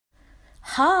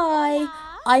Hi,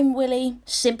 I'm Willie,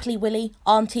 Simply Willie,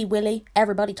 Auntie Willie,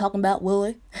 everybody talking about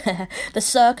Willie. The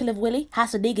circle of Willie,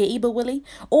 has a nigga Eba Willie.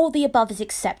 All the above is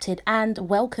accepted and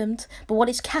welcomed, but what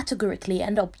is categorically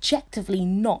and objectively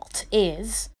not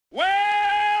is...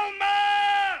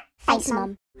 Thanks,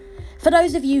 Mum. For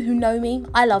those of you who know me,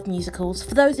 I love musicals.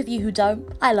 For those of you who don't,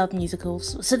 I love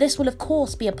musicals. So this will of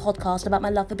course be a podcast about my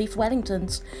love for beef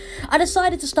Wellingtons. I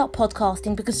decided to start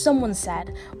podcasting because someone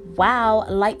said, "Wow,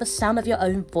 like the sound of your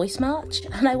own voice match?"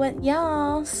 And I went,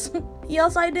 yes,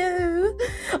 yes I do.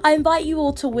 I invite you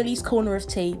all to Willie's Corner of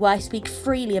Tea, where I speak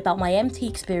freely about my MT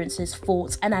experiences,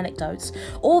 thoughts and anecdotes.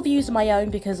 All views are my own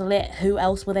because who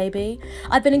else will they be?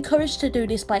 I've been encouraged to do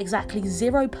this by exactly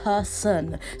 0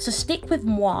 person, so stick with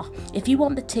moi if you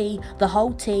want the tea, the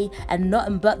whole tea, and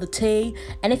nothing but the tea.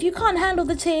 And if you can't handle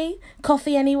the tea,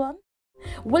 coffee anyone?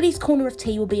 Willie's Corner of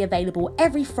Tea will be available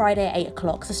every Friday at 8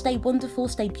 o'clock, so stay wonderful,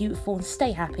 stay beautiful, and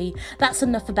stay happy. That's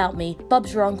enough about me.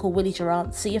 Bub's your uncle, Willie's your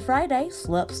aunt. See you Friday.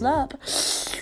 Slurp, slurp.